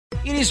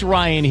It is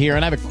Ryan here,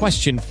 and I have a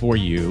question for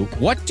you.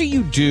 What do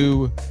you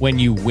do when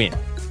you win?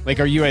 Like,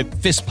 are you a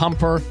fist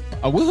pumper,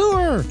 a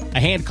woo-hooer, a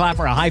hand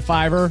clapper, a high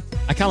fiver?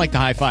 I kind of like the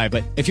high five,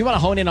 but if you want to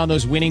hone in on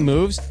those winning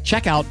moves,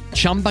 check out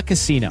Chumba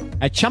Casino.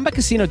 At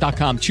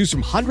ChumbaCasino.com, choose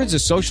from hundreds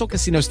of social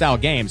casino-style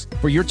games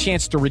for your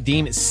chance to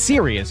redeem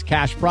serious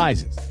cash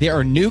prizes. There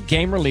are new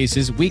game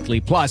releases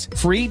weekly, plus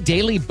free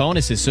daily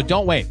bonuses. So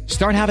don't wait.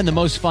 Start having the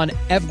most fun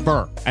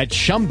ever at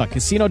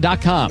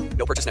ChumbaCasino.com.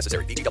 No purchase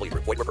necessary. VGW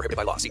Group. Void where prohibited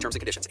by law. See terms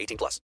and conditions.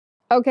 18+.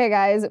 Okay,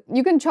 guys,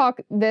 you can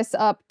chalk this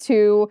up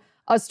to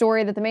a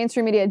story that the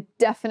mainstream media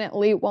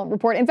definitely won't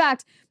report. In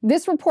fact,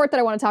 this report that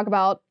I want to talk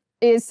about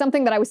is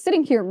something that I was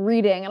sitting here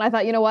reading, and I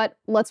thought, you know what?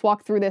 Let's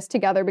walk through this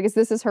together because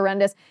this is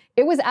horrendous.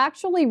 It was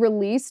actually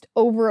released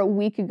over a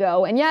week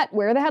ago, and yet,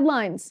 where are the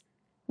headlines?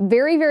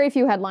 Very, very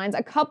few headlines.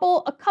 A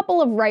couple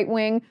of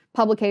right-wing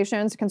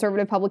publications,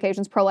 conservative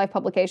publications, pro-life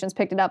publications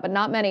picked it up, but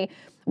not many.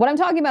 What I'm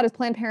talking about is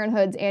Planned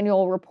Parenthood's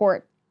annual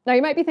report. Now,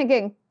 you might be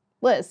thinking,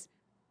 Liz,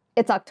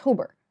 it's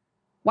October.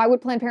 Why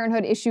would Planned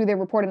Parenthood issue their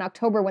report in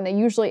October when they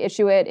usually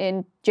issue it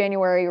in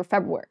January or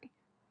February?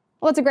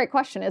 Well, that's a great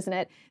question, isn't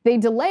it? They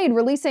delayed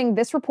releasing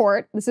this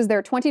report. This is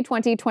their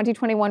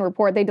 2020-2021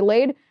 report. They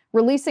delayed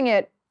releasing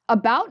it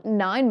about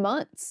 9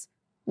 months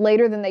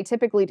later than they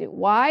typically do.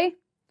 Why?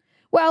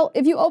 Well,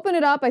 if you open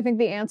it up, I think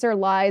the answer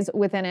lies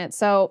within it.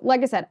 So,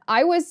 like I said,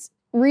 I was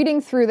reading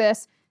through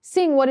this,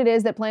 seeing what it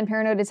is that Planned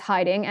Parenthood is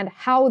hiding and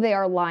how they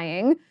are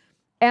lying.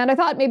 And I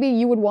thought maybe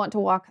you would want to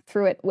walk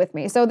through it with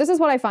me. So this is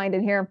what I find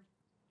in here.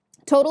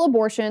 Total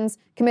abortions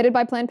committed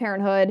by Planned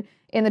Parenthood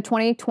in the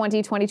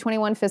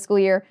 2020-2021 fiscal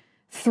year,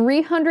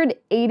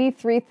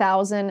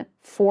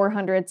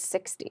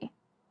 383,460.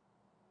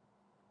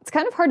 It's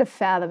kind of hard to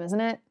fathom,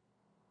 isn't it?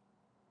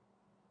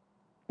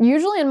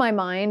 Usually in my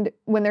mind,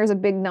 when there's a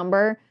big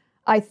number,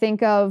 I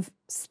think of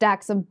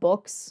stacks of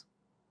books.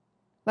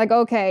 Like,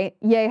 okay,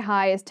 yay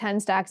high is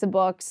 10 stacks of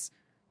books.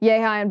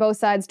 Yay high on both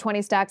sides,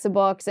 20 stacks of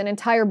books. An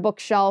entire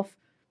bookshelf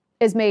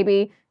is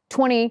maybe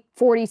 20,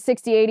 40,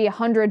 60, 80,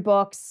 100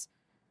 books.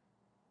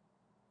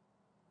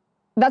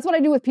 That's what I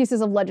do with pieces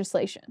of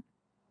legislation.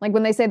 Like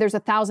when they say there's a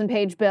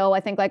 1,000-page bill,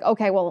 I think like,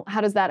 okay, well,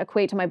 how does that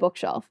equate to my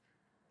bookshelf?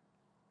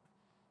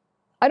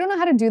 I don't know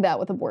how to do that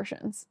with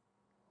abortions.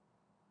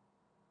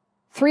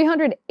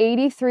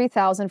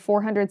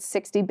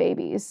 383,460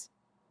 babies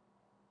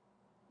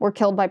were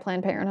killed by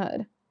Planned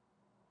Parenthood.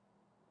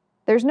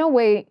 There's no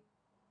way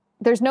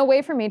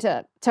for me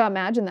to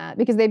imagine that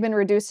because they've been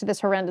reduced to this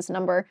horrendous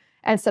number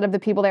instead of the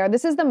people there.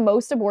 This is the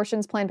most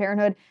abortions Planned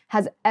Parenthood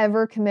has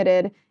ever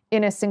committed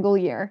in a single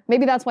year.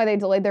 Maybe that's why they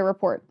delayed their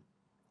report.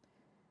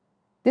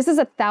 This is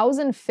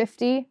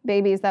 1,050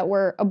 babies that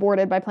were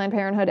aborted by Planned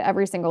Parenthood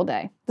every single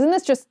day. Doesn't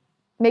this just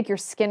make your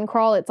skin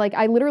crawl? It's like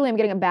I literally am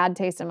getting a bad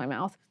taste in my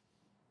mouth.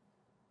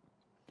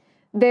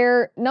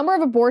 Their number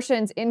of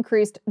abortions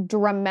increased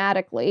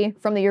dramatically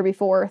from the year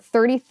before,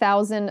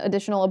 30,000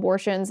 additional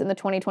abortions in the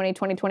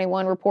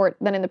 2020-2021 report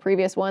than in the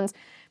previous ones.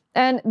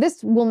 And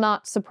this will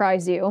not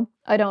surprise you,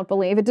 I don't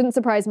believe. It didn't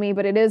surprise me,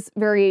 but it is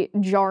very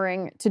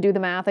jarring to do the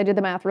math. I did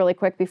the math really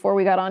quick before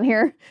we got on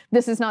here.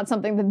 This is not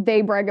something that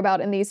they brag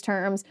about in these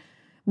terms.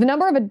 The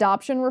number of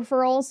adoption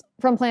referrals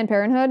from Planned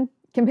Parenthood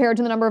compared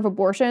to the number of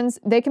abortions,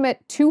 they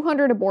commit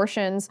 200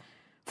 abortions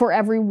for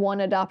every one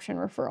adoption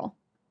referral.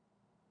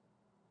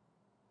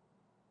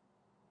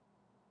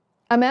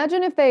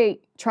 Imagine if they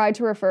tried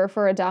to refer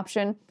for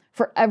adoption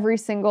for every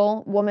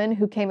single woman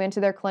who came into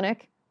their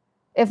clinic,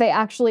 if they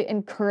actually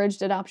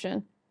encouraged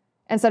adoption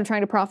instead of trying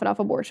to profit off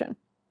abortion.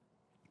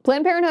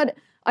 Planned Parenthood,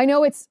 I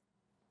know it's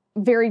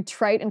very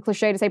trite and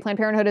cliche to say Planned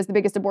Parenthood is the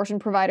biggest abortion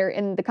provider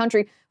in the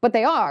country, but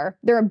they are.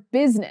 They're a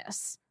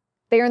business.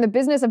 They are in the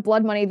business of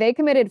blood money. They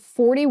committed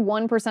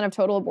 41% of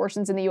total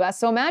abortions in the US.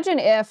 So imagine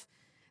if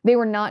they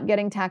were not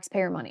getting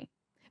taxpayer money.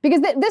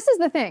 Because this is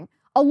the thing.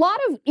 A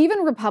lot of even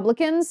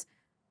Republicans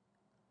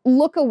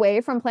look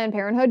away from Planned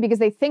Parenthood because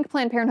they think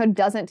Planned Parenthood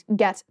doesn't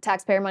get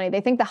taxpayer money. They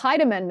think the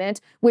Hyde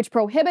Amendment, which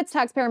prohibits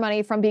taxpayer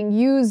money from being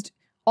used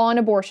on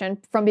abortion,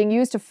 from being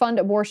used to fund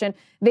abortion,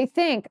 they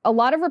think a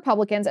lot of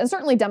Republicans, and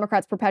certainly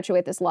Democrats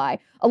perpetuate this lie,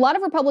 a lot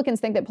of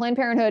Republicans think that Planned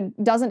Parenthood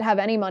doesn't have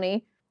any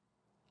money,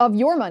 of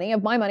your money,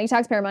 of my money,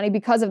 taxpayer money,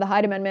 because of the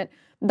Hyde Amendment.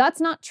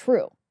 That's not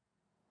true.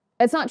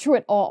 It's not true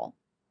at all.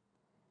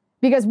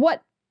 Because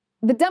what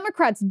the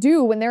Democrats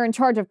do when they're in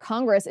charge of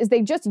Congress is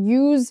they just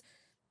use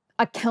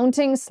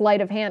accounting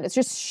sleight of hand. It's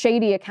just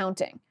shady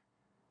accounting.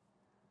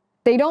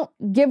 They don't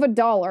give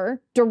 $1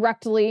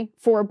 directly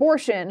for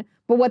abortion,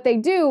 but what they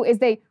do is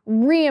they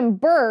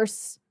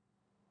reimburse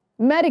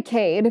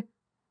Medicaid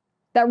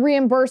that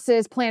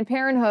reimburses Planned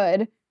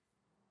Parenthood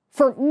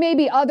for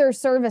maybe other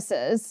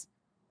services,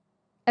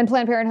 and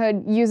Planned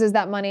Parenthood uses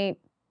that money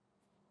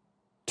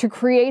to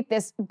create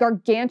this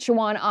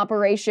gargantuan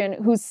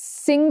operation whose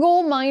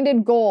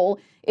single-minded goal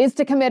is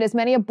to commit as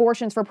many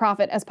abortions for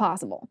profit as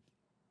possible.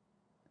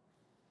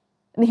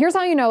 And here's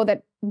how you know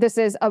that this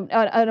is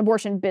an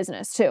abortion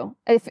business too,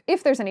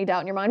 if there's any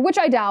doubt in your mind, which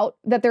I doubt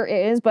that there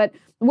is. But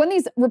when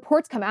these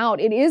reports come out,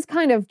 it is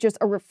kind of just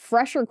a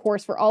refresher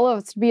course for all of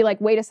us to be like,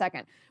 wait a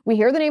second. We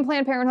hear the name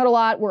Planned Parenthood a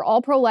lot. We're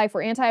all pro-life.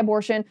 We're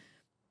anti-abortion.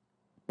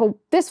 But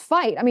this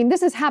fight, I mean,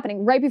 this is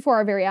happening right before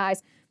our very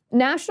eyes.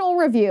 National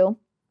Review,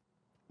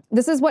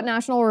 this is what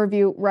National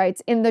Review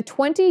writes. In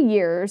 20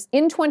 years,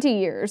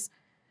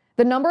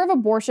 the number of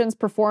abortions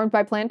performed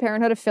by Planned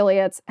Parenthood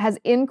affiliates has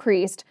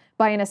increased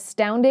by an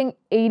astounding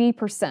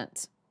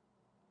 80%.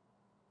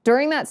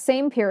 During that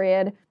same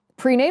period,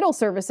 prenatal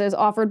services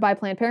offered by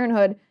Planned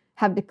Parenthood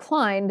have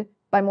declined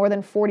by more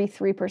than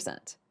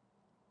 43%.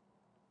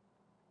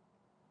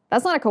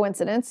 That's not a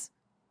coincidence.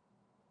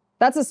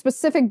 That's a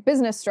specific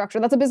business structure.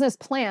 That's a business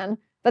plan.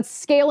 That's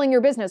scaling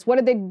your business. What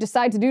did they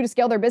decide to do to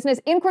scale their business?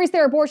 Increase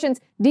their abortions,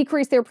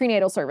 decrease their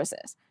prenatal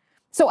services.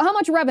 So how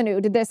much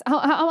revenue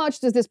how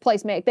much does this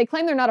place make? They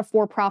claim they're not a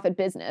for-profit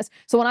business.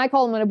 So when I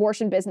call them an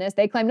abortion business,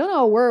 they claim,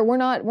 no, we're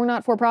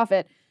not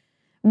for-profit.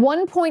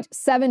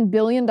 $1.7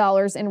 billion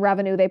in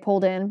revenue they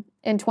pulled in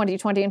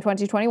 2020 and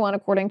 2021,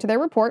 according to their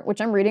report,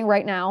 which I'm reading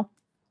right now.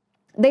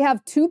 They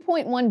have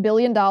 $2.1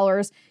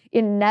 billion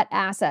in net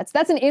assets.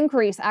 That's an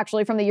increase,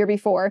 actually, from the year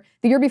before.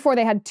 The year before,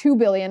 they had $2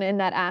 billion in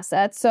net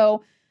assets.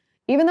 So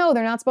even though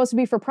they're not supposed to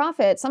be for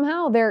profit,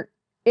 somehow they're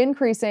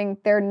increasing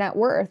their net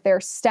worth. They're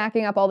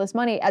stacking up all this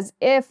money as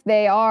if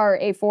they are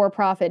a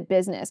for-profit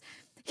business.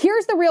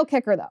 Here's the real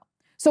kicker, though.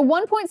 So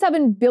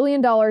 $1.7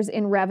 billion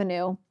in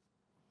revenue.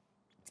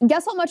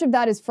 Guess how much of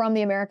that is from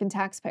the American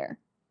taxpayer?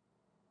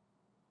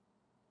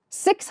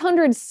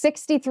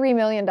 $663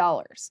 million.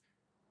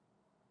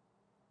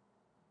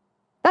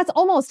 That's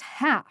almost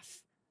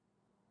half.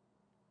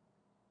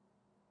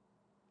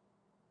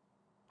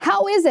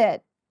 How is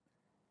it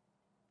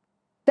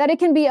that it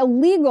can be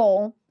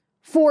illegal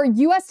for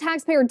U.S.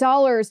 taxpayer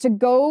dollars to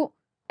go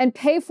and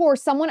pay for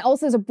someone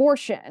else's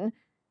abortion,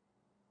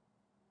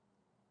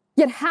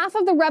 yet half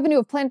of the revenue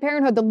of Planned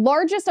Parenthood, the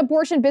largest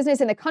abortion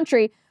business in the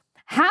country,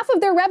 half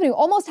of their revenue,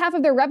 almost half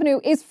of their revenue,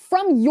 is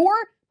from your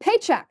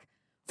paycheck,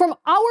 from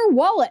our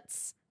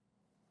wallets?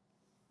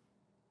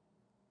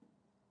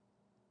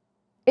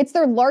 It's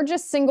their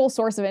largest single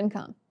source of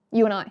income,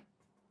 you and I.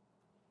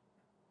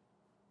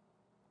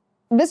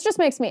 This just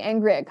makes me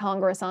angry at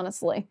Congress,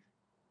 honestly.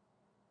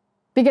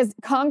 Because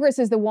Congress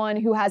is the one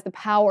who has the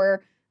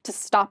power to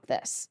stop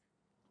this.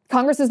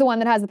 Congress is the one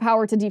that has the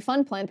power to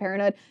defund Planned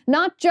Parenthood,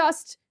 not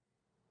just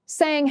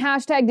saying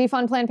hashtag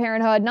defund Planned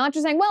Parenthood, not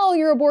just saying, well,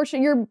 your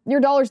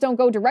dollars don't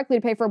go directly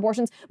to pay for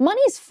abortions.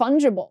 Money's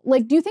fungible.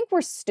 Like, do you think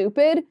we're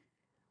stupid?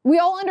 We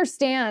all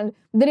understand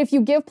that if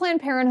you give Planned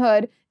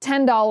Parenthood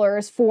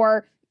 $10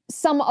 for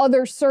some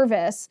other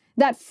service,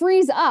 that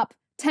frees up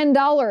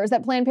 $10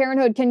 that Planned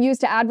Parenthood can use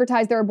to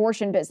advertise their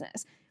abortion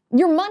business.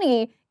 Your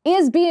money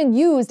is being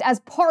used as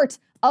part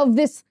of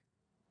this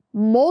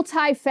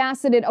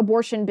multifaceted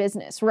abortion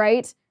business,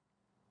 right?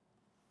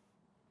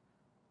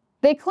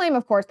 They claim,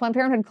 of course, Planned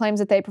Parenthood claims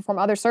that they perform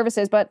other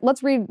services, but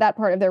let's read that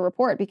part of their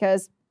report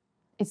because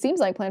it seems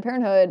like Planned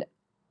Parenthood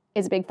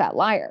is a big fat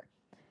liar.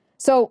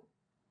 So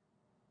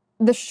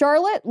the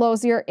Charlotte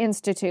Lozier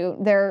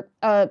Institute, their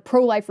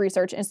pro-life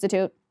research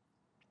institute,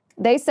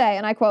 they say,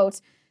 and I quote,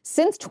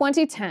 since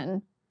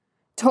 2010,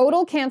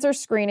 total cancer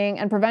screening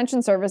and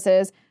prevention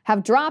services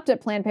have dropped at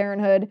Planned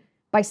Parenthood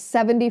by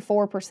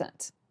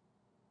 74%.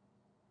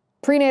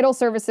 Prenatal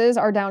services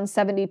are down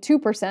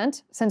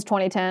 72% since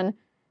 2010.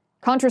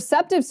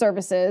 Contraceptive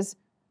services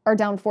are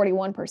down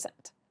 41%.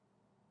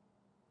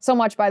 So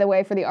much, by the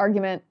way, for the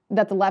argument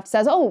that the left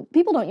says, oh,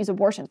 people don't use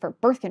abortion for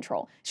birth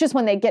control. It's just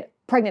when they get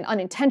pregnant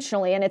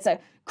unintentionally and it's a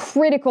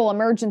critical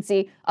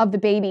emergency of the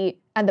baby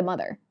and the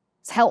mother.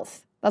 It's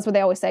health. That's what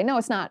they always say. No,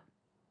 it's not.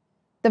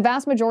 The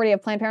vast majority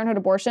of Planned Parenthood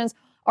abortions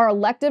are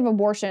elective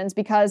abortions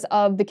because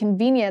of the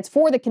convenience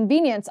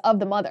of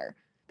the mother,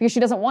 because she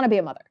doesn't want to be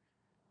a mother.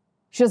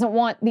 She doesn't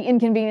want the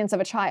inconvenience of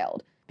a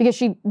child because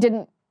she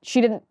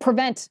didn't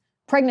prevent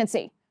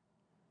pregnancy.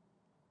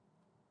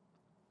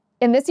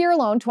 In this year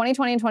alone,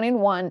 2020 and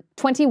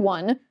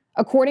 2021,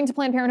 according to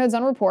Planned Parenthood's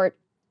own report,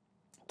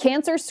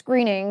 cancer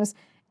screenings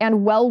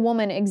and well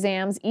woman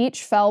exams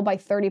each fell by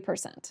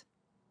 30%.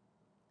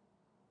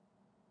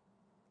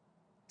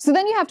 So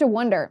then you have to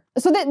wonder.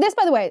 So this,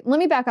 by the way, let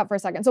me back up for a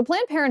second. So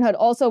Planned Parenthood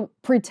also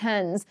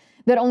pretends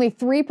that only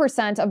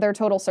 3% of their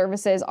total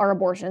services are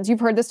abortions. You've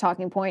heard this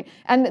talking point.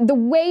 And the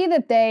way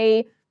that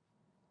they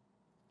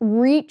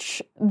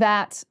reach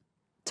that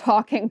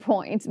talking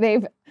point,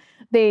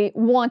 they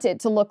want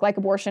it to look like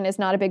abortion is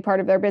not a big part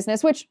of their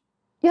business, which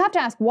you have to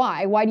ask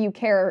why. Why do you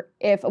care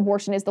if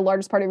abortion is the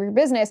largest part of your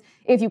business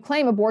if you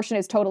claim abortion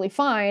is totally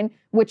fine,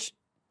 which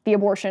the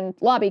abortion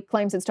lobby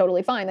claims it's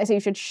totally fine. They say you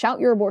should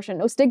shout your abortion,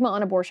 no stigma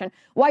on abortion.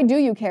 Why do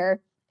you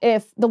care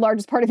if the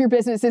largest part of your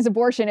business is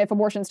abortion, if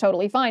abortion's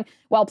totally fine?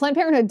 Well, Planned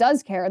Parenthood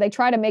does care. They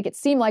try to make it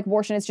seem like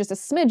abortion is just a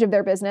smidge of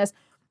their business,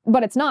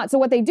 but it's not. So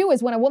what they do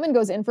is when a woman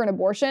goes in for an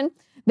abortion,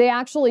 they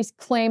actually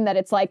claim that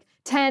it's like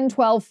 10,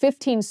 12,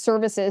 15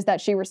 services that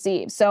she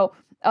receives. So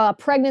A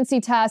pregnancy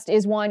test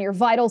is one. Your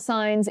vital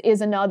signs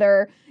is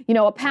another. You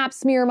know, a pap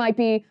smear might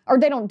be, or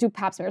they don't do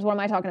pap smears. What am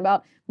I talking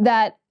about?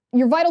 That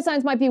your vital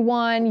signs might be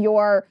one.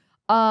 Your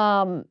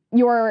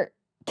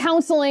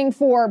counseling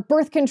for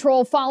birth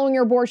control following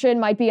your abortion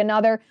might be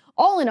another.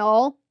 All in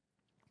all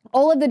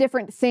of the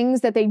different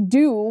things that they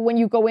do when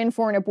you go in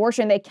for an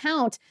abortion, they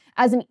count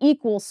as an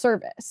equal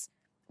service.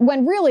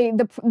 When really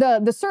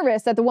the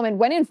service that the woman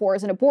went in for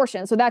is an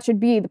abortion. So that should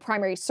be the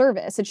primary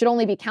service. It should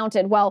only be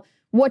counted, well,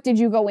 what did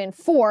you go in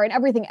for? And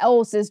everything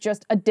else is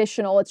just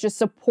additional. It's just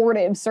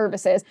supportive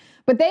services.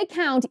 But they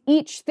count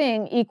each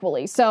thing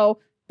equally. So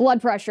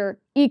blood pressure,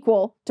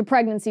 equal to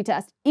pregnancy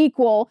test,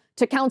 equal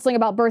to counseling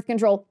about birth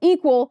control,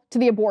 equal to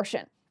the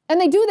abortion. And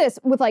they do this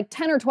with like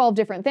 10 or 12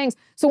 different things.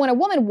 So when a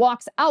woman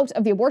walks out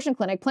of the abortion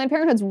clinic, Planned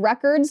Parenthood's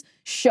records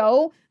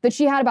show that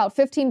she had about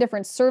 15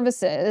 different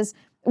services,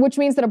 which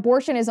means that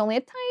abortion is only a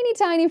tiny,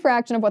 tiny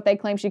fraction of what they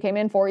claim she came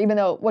in for, even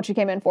though what she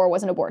came in for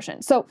was an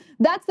abortion. So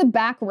that's the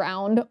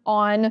background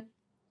on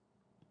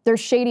their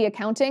shady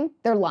accounting,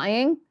 their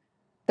lying,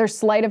 their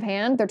sleight of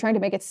hand. They're trying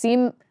to make it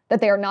seem that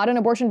they are not an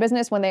abortion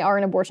business when they are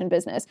an abortion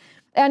business.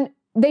 And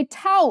they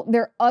tout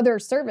their other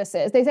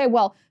services. They say,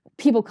 well,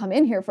 people come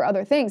in here for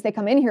other things. They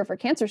come in here for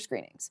cancer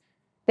screenings.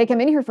 They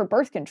come in here for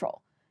birth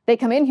control. They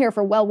come in here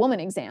for well woman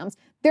exams.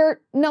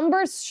 Their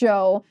numbers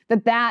show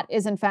that that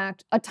is, in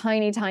fact, a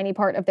tiny, tiny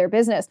part of their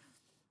business.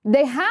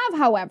 They have,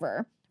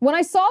 however, when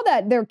I saw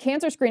that their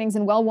cancer screenings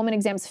and well woman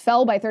exams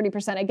fell by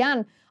 30%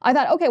 again, I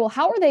thought, okay, well,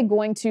 how are they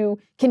going to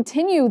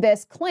continue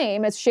this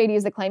claim, as shady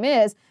as the claim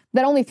is,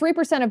 that only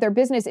 3% of their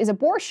business is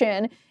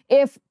abortion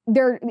if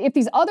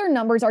these other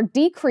numbers are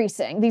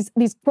decreasing, these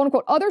quote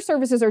unquote other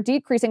services are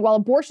decreasing while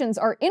abortions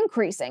are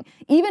increasing.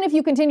 Even if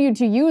you continue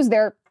to use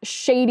their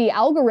shady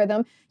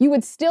algorithm, you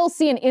would still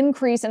see an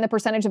increase in the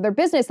percentage of their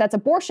business that's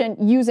abortion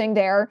using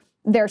their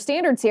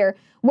standards here.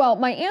 Well,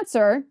 my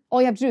answer,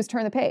 all you have to do is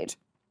turn the page.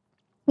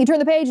 You turn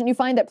the page and you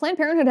find that Planned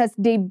Parenthood has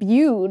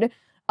debuted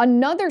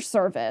another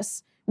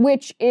service,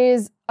 which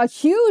is a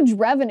huge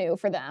revenue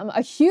for them,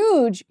 a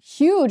huge,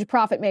 huge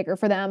profit maker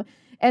for them.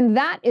 And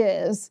that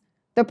is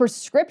the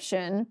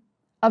prescription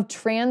of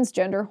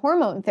transgender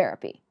hormone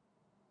therapy.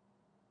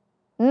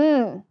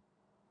 Maybe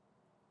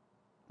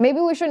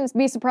we shouldn't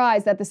be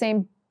surprised that the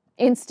same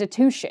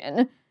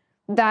institution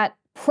that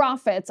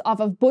profits off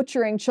of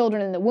butchering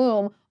children in the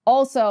womb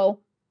also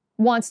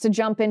wants to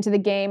jump into the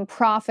game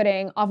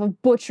profiting off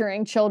of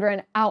butchering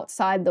children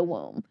outside the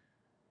womb.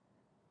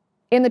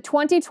 In the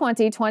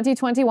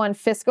 2020-2021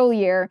 fiscal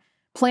year,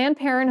 Planned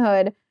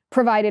Parenthood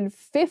provided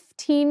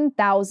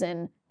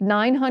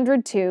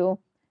 15,902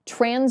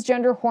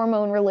 transgender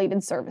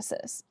hormone-related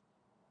services.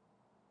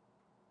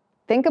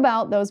 Think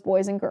about those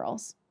boys and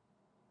girls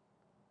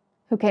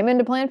who came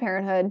into Planned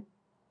Parenthood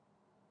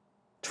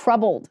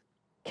troubled,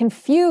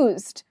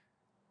 confused,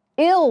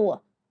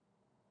 ill,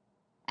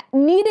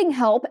 needing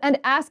help and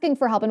asking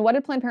for help. And what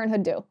did Planned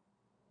Parenthood do?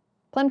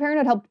 Planned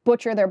Parenthood helped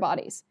butcher their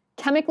bodies,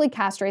 chemically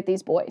castrate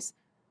these boys,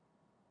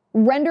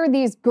 render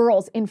these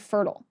girls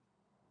infertile,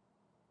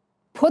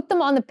 put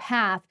them on the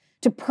path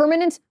to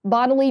permanent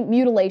bodily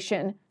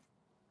mutilation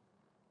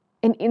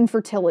and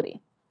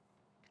infertility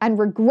and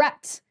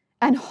regret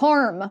and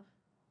harm.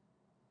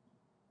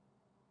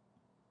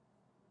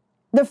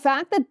 The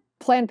fact that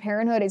Planned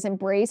Parenthood is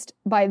embraced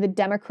by the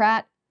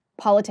Democrat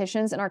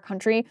politicians in our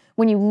country,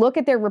 when you look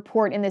at their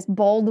report in this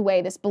bold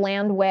way, this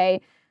bland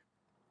way,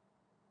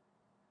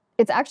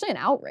 it's actually an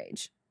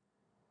outrage.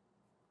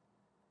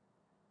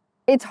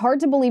 It's hard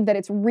to believe that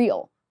it's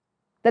real,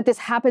 that this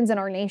happens in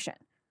our nation.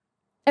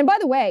 And by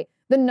the way,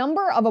 the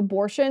number of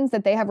abortions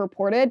that they have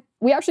reported,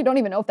 we actually don't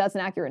even know if that's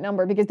an accurate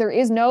number because there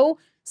is no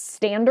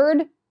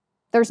standard.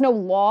 There's no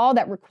law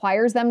that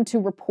requires them to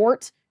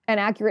report an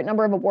accurate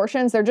number of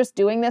abortions. They're just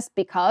doing this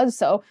because.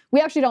 So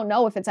we actually don't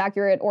know if it's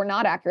accurate or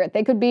not accurate.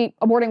 They could be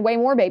aborting way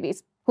more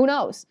babies. Who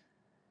knows?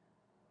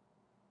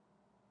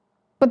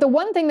 But the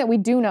one thing that we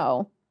do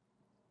know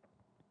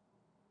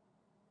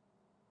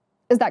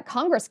is that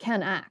Congress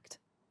can act.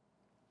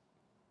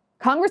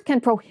 Congress can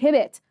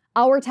prohibit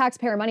our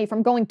taxpayer money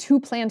from going to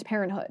Planned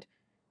Parenthood.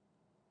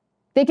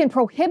 They can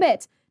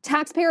prohibit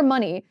taxpayer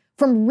money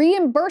from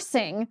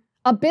reimbursing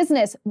a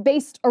business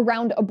based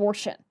around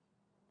abortion.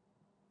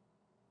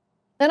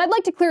 And I'd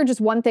like to clear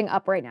just one thing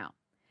up right now.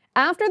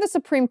 After the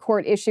Supreme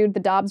Court issued the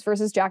Dobbs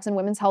versus Jackson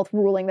Women's Health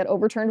ruling that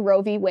overturned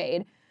Roe v.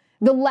 Wade,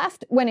 the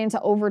left went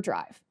into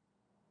overdrive.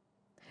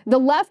 The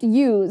left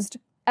used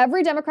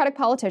every Democratic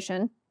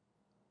politician,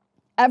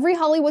 every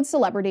Hollywood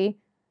celebrity,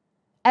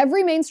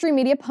 every mainstream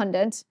media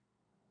pundit,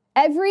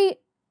 every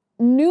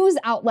news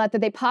outlet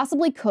that they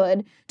possibly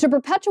could to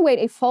perpetuate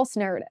a false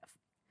narrative.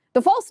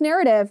 The false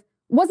narrative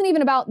wasn't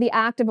even about the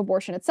act of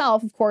abortion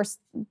itself. Of course,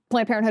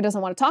 Planned Parenthood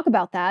doesn't want to talk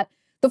about that.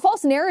 The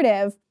false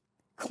narrative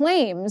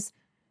claims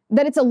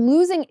that it's a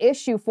losing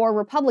issue for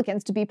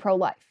Republicans to be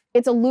pro-life.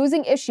 It's a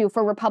losing issue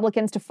for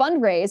Republicans to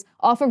fundraise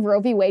off of Roe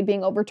v. Wade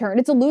being overturned.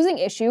 It's a losing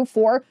issue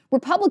for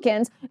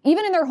Republicans,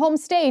 even in their home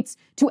states,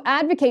 to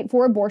advocate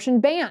for abortion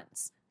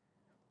bans.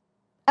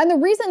 And the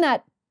reason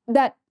that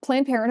that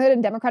Planned Parenthood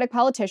and Democratic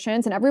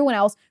politicians and everyone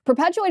else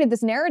perpetuated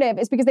this narrative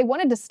is because they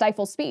wanted to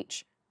stifle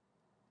speech.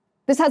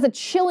 This has a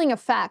chilling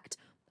effect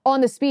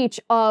on the speech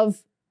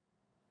of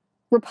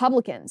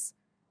Republicans.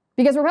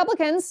 Because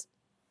Republicans,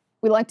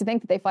 we like to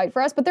think that they fight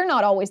for us, but they're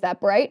not always that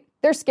bright.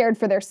 They're scared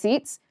for their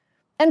seats.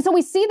 And so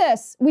we see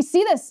this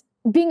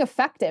being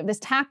effective, this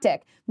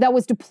tactic that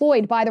was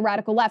deployed by the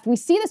radical left. We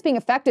see this being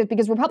effective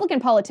because Republican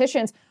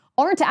politicians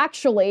aren't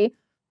actually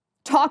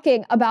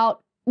talking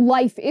about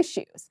life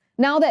issues.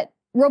 Now that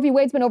Roe v.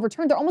 Wade's been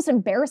overturned, they're almost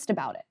embarrassed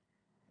about it.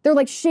 They're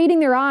like shading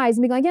their eyes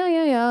and being like,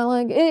 yeah,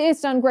 like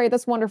it's done great,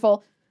 that's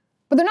wonderful.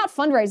 But they're not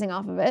fundraising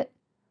off of it.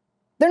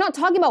 They're not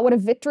talking about what a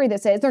victory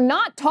this is. They're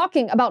not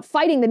talking about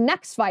fighting the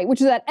next fight,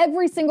 which is at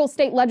every single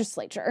state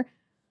legislature.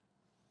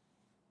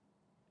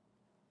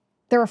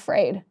 They're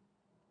afraid.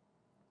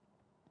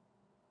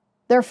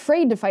 They're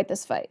afraid to fight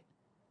this fight.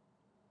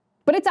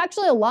 But it's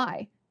actually a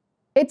lie.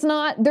 It's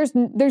not,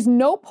 there's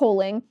no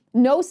polling,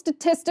 no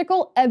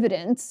statistical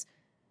evidence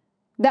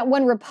that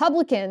when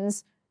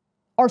Republicans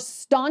are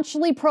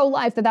staunchly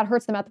pro-life, that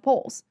hurts them at the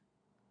polls.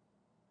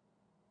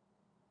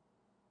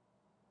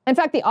 In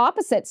fact, the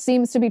opposite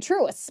seems to be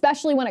true,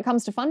 especially when it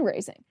comes to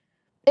fundraising.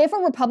 If a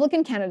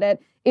Republican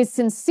candidate is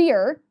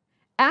sincere,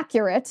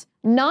 accurate,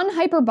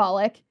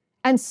 non-hyperbolic,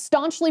 and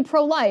staunchly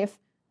pro-life,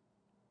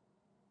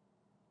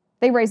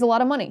 they raise a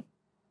lot of money.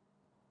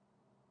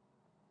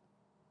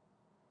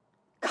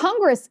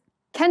 Congress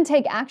can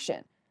take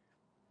action.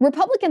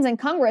 Republicans in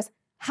Congress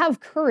have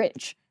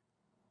courage.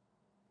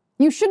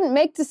 You shouldn't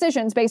make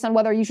decisions based on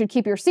whether you should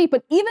keep your seat,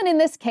 but even in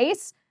this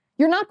case,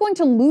 you're not going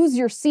to lose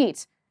your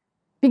seat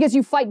because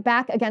you fight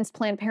back against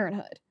Planned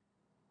Parenthood.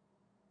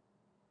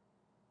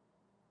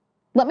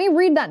 Let me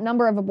read that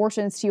number of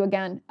abortions to you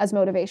again as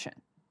motivation.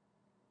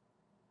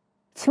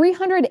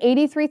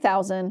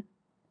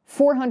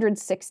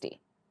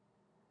 383,460.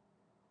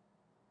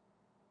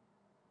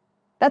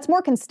 That's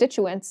more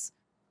constituents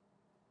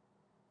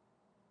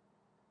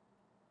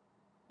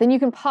than you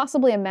can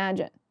possibly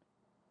imagine.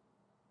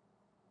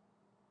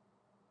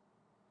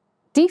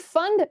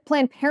 Defund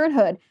Planned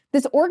Parenthood.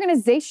 This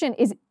organization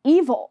is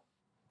evil.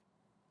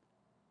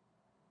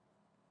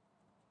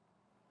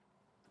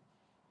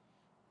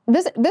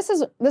 This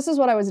is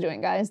what I was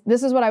doing, guys.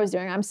 This is what I was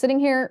doing. I'm sitting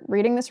here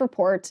reading this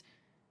report,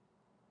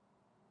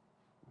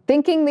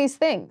 thinking these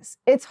things.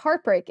 It's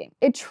heartbreaking.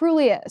 It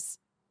truly is.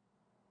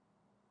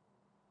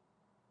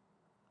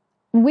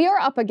 We are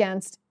up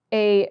against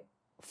a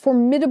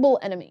formidable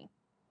enemy.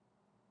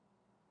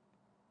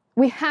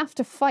 We have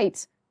to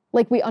fight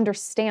like we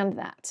understand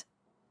that.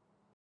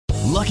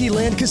 Lucky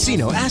Land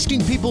Casino,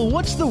 asking people,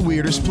 what's the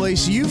weirdest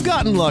place you've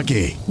gotten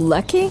lucky?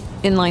 Lucky?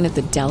 In line at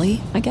the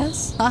deli, I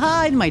guess?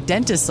 Aha, in my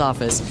dentist's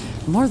office.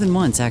 More than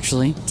once,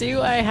 actually.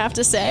 Do I have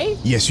to say?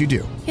 Yes, you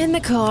do. In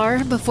the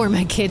car before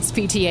my kids'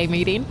 PTA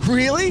meeting.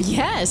 Really?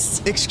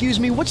 Yes.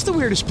 Excuse me, what's the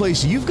weirdest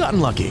place you've gotten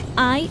lucky?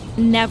 I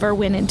never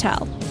win and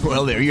tell.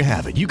 Well, there you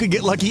have it. You can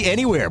get lucky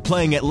anywhere,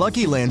 playing at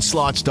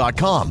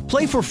LuckyLandSlots.com.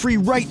 Play for free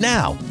right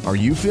now. Are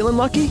you feeling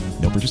lucky?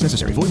 No purchase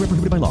necessary. Void where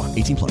prohibited by law.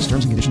 18+.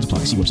 Terms and conditions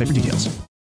apply. See website for details.